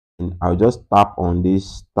and I'll just tap on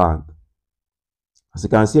this tag. As you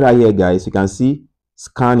can see right here, guys, you can see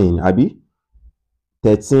scanning Abby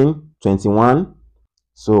 1321.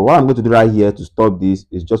 So what I'm going to do right here to stop this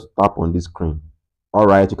is just tap on this screen. All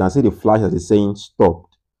right, you can see the flash that is saying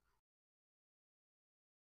stopped.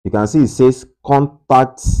 You can see it says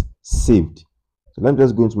contacts saved. So let me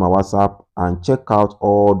just go into my WhatsApp and check out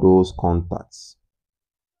all those contacts.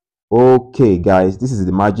 Okay, guys, this is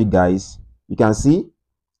the magic, guys. You can see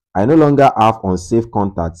I no longer have unsaved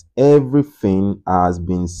contacts. Everything has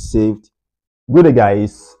been saved. Good day,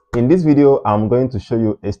 guys. In this video, I'm going to show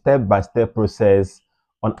you a step-by-step process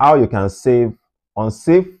on how you can save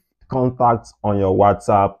unsaved contacts on your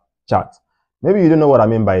WhatsApp chat. Maybe you don't know what I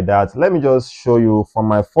mean by that. Let me just show you from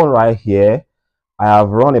my phone right here. I have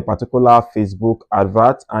run a particular Facebook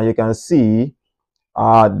advert, and you can see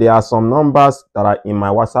there are some numbers that are in my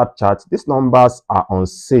WhatsApp chat. These numbers are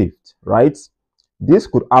unsaved, right? This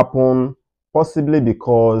could happen possibly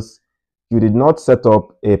because you did not set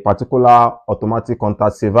up a particular automatic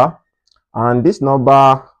contact saver, and this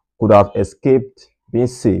number could have escaped being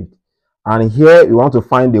saved. And here we want to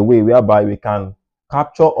find a way whereby we can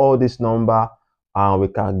capture all this number and we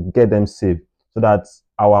can get them saved so that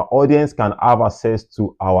our audience can have access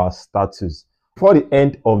to our status. Before the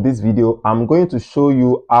end of this video, I'm going to show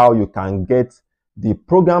you how you can get the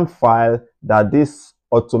program file that this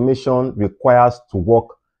automation requires to work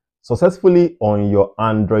successfully on your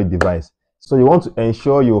Android device. So you want to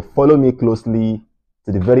ensure you follow me closely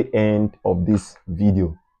to the very end of this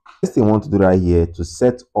video. Next thing I want to do right here to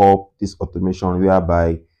set up this automation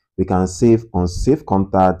whereby we can save unsaved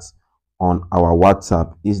contacts on our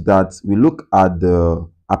WhatsApp is that we look at the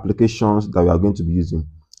applications that we are going to be using.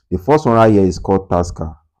 The first one right here is called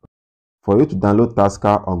Tasker. For you to download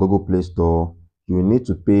Tasker on Google Play Store, you will need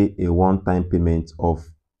to pay a one-time payment of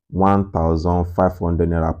 1,500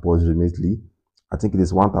 naira approximately. I think it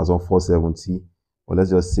is 1,470, or let's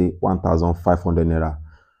just say 1,500 naira.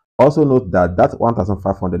 Also note that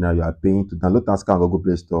 1,500 naira you are paying to download Tasker on Google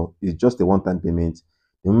Play Store is just a one-time payment.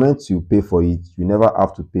 The moment you pay for it, you never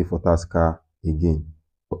have to pay for Tasker again.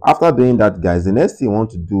 So after doing that, guys, the next thing you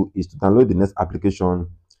want to do is to download the next application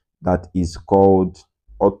that is called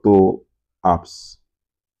Auto Apps.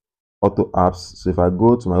 Auto Apps. So if I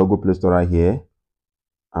go to my Google Play Store right here,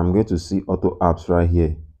 I'm going to see Auto Apps right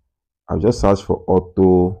here. I'll just search for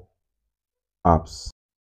Auto Apps.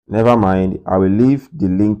 Never mind, I will leave the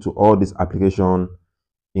link to all this application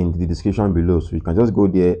in the description below, so you can just go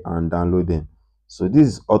there and download them. So this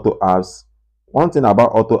is Auto Apps. One thing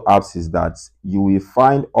about Auto Apps is that you will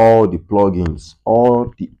find all the plugins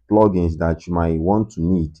that you might want to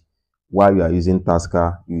need while you are using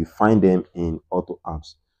Tasker. You will find them in Auto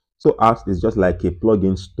Apps. So apps is just like a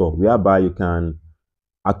plugin store whereby you can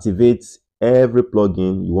activate every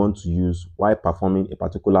plugin you want to use while performing a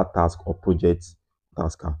particular task or project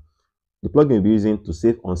Tasker. The plugin we'll be using to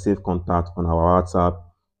save unsaved contact on our WhatsApp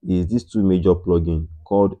is these two major plugins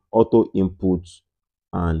called Auto Input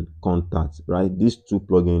and Contact, right? These two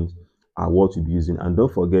plugins are what we'll be using. And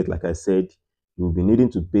don't forget, like I said, you'll be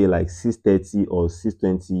needing to pay like 630 or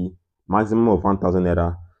 620, maximum of 1,000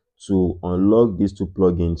 naira to unlock these two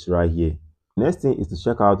plugins right here. Next thing is to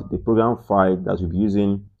check out the program file that we'll be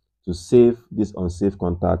using to save this unsaved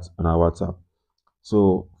contact on our WhatsApp.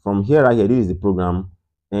 So from here right here, this is the program,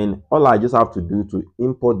 and all I just have to do to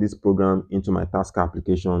import this program into my Tasker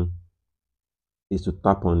application is to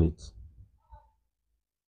tap on it.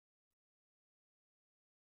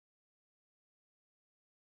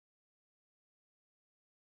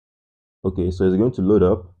 Okay, so it's going to load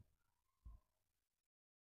up.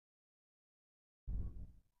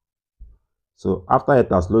 So after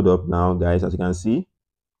it has loaded up now, guys, as you can see,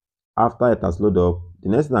 after it has loaded up, the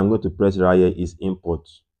next thing I'm going to press right here is import.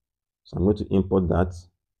 So I'm going to import that.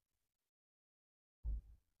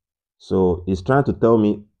 So it's trying to tell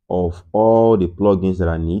me of all the plugins that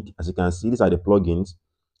I need. As you can see, these are the plugins,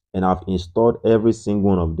 and I've installed every single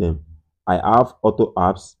one of them. I have Auto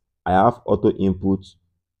Apps, I have Auto Input,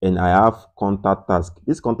 and I have Contact Task.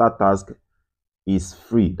 This Contact Task is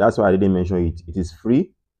free. That's why I didn't mention it. It is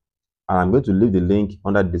free, and I'm going to leave the link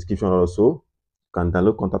under the description also. You can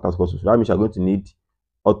download Contact Task also. So that means you're going to need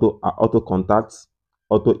Auto Contacts,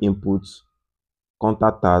 Auto Input,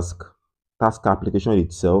 Contact Task, Task application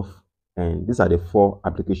itself, and these are the 4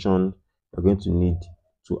 applications you're going to need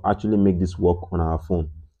to actually make this work on our phone.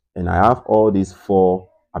 And I have all these 4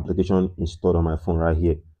 applications installed on my phone right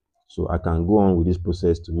here, so I can go on with this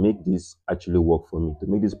process to make this actually work for me, to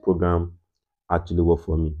make this program actually work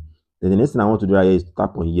for me. Then the next thing I want to do right here is to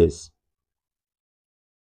tap on yes.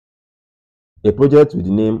 A project with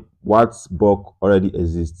the name what block already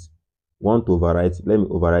exists. Want to overwrite? Let me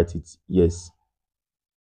overwrite it. Yes.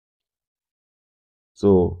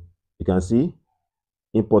 So you can see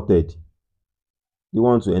imported. You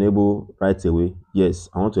want to enable right away? Yes,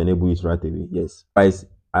 I want to enable it right away. Yes. Guys,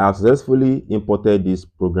 I have successfully imported this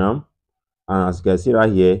program, and as you can see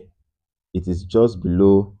right here, it is just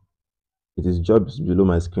below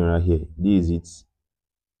my screen right here. This is it.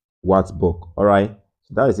 Whatbook. All right,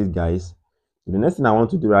 so that is it, guys. So the next thing I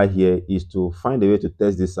want to do right here is to find a way to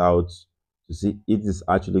test this out to see if it is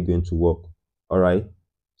actually going to work. All right,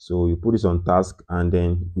 so you put this on task and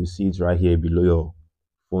then you see it right here below your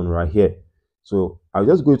phone right here. So I'll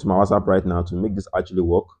just go to my WhatsApp right now to make this actually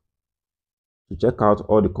work, to check out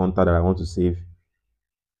all the contact that I want to save.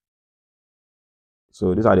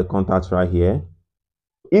 So these are the contacts right here.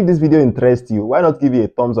 If this video interests you, why not give it a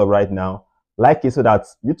thumbs up right now, like it so that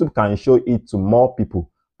YouTube can show it to more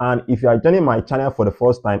people. And if you are joining my channel for the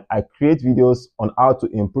first time, I create videos on how to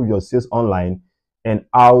improve your sales online and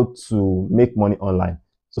how to make money online.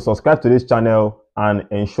 So subscribe to this channel and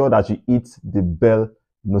ensure that you hit the bell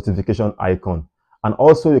notification icon. And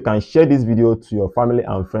also you can share this video to your family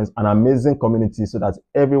and friends, an amazing community, so that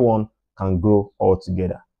everyone can grow all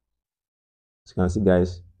together. As you can see,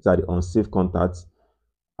 guys, these are the unsaved contacts.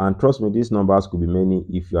 And trust me, these numbers could be many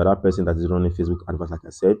if you are that person that is running Facebook adverts, like I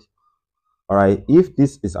said. All right, if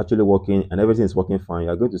this is actually working and everything is working fine,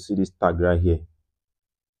 you're going to see this tag right here.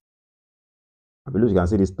 I believe you can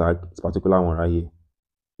see this tag, this particular one right here,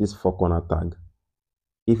 this 4-corner tag.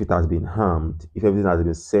 If it has been harmed, if everything has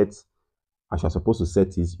been set as you're supposed to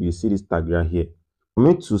set it, you see this tag right here. For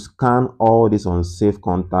me to scan all these unsaved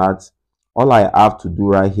contacts, all I have to do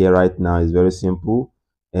right here right now is very simple,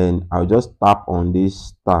 and I'll just tap on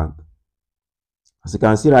this tag. As you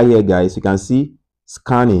can see right here, guys, you can see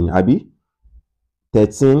scanning, Abby,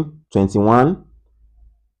 13, 21,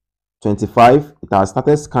 25. It has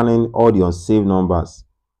started scanning all the unsaved numbers.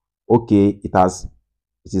 Okay, it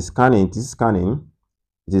is scanning, it is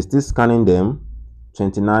still scanning them.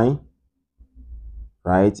 29,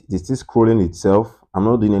 right? It is still scrolling itself. I'm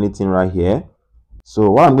not doing anything right here.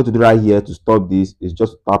 So what I'm going to do right here to stop this is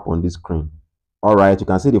just tap on this screen. All right, you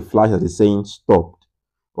can see the flash that is saying stopped.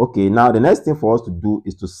 Okay, now the next thing for us to do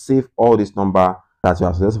is to save all this number that you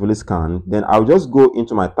have successfully scanned. Then I'll just go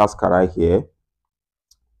into my task right here,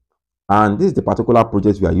 and this is the particular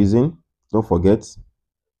project we are using. Don't forget,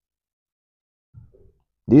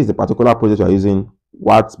 this is the particular project we are using.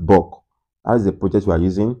 Whatbook. That is the project we are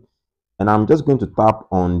using, and I'm just going to tap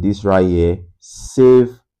on this right here.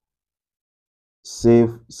 Save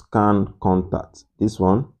scan contact. This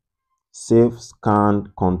one, save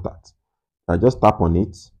scan contact. I just tap on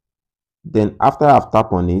it. Then after I've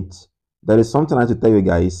tapped on it, there is something I have to tell you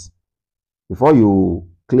guys. Before you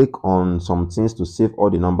click on some things to save all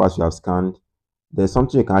the numbers you have scanned, there's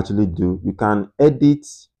something you can actually do. You can edit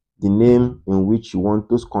the name in which you want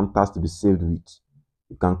those contacts to be saved with.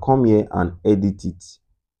 You can come here and edit it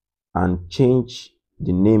and change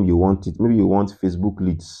the name you want it. Maybe you want Facebook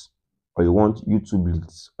leads, or you want YouTube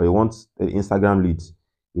leads, or you want Instagram leads.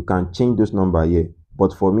 You can change those numbers here.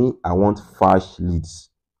 But for me, I want Fash leads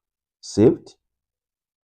saved.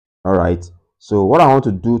 All right, so what I want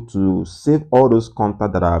to do to save all those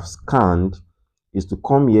contacts that I have scanned is to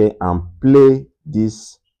come here and play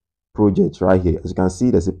this project right here. As you can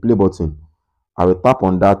see, there's a play button. I will tap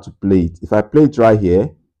on that to play it. If I play it right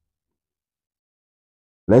here,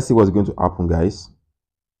 let's see what's going to happen, guys.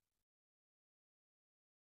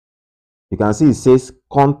 You can see it says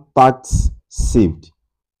contacts saved.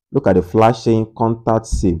 Look at the flash saying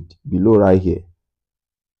contacts saved below right here.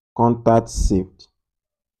 Contacts saved.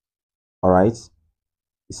 All right, it's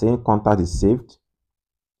saying contact is saved.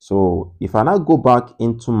 So if I now go back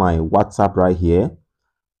into my WhatsApp right here,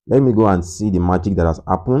 let me go and see the magic that has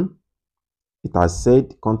happened. It has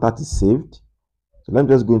said contact is saved. So let me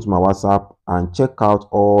just go into my WhatsApp and check out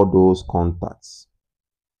all those contacts.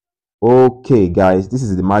 Okay, guys, this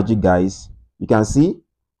is the magic, guys. You can see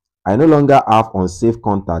I no longer have unsaved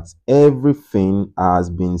contacts. Everything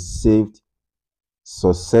has been saved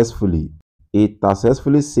successfully. It has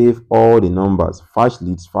successfully saved all the numbers. Fash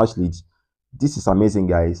leads. This is amazing,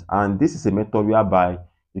 guys, and this is a method whereby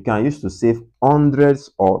you can use to save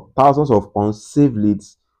hundreds or thousands of unsaved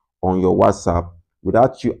leads on your WhatsApp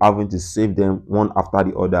without you having to save them one after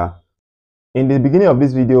the other. In the beginning of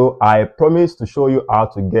this video, I promised to show you how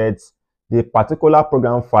to get the particular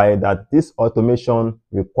program file that this automation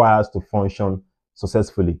requires to function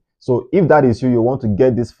successfully. So if that is you, you want to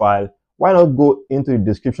get this file, why not go into the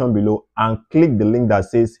description below and click the link that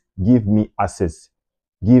says give me access.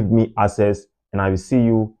 Give me access, and I will see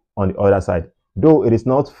you on the other side. though it is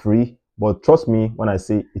not free, but trust me when I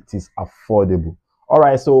say it is affordable. All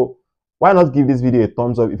right, so why not give this video a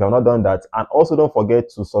thumbs up if you have not done that, and also don't forget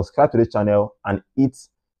to subscribe to the channel and hit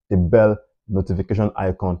the bell notification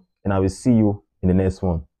icon, and I will see you in the next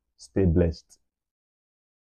one. Stay blessed.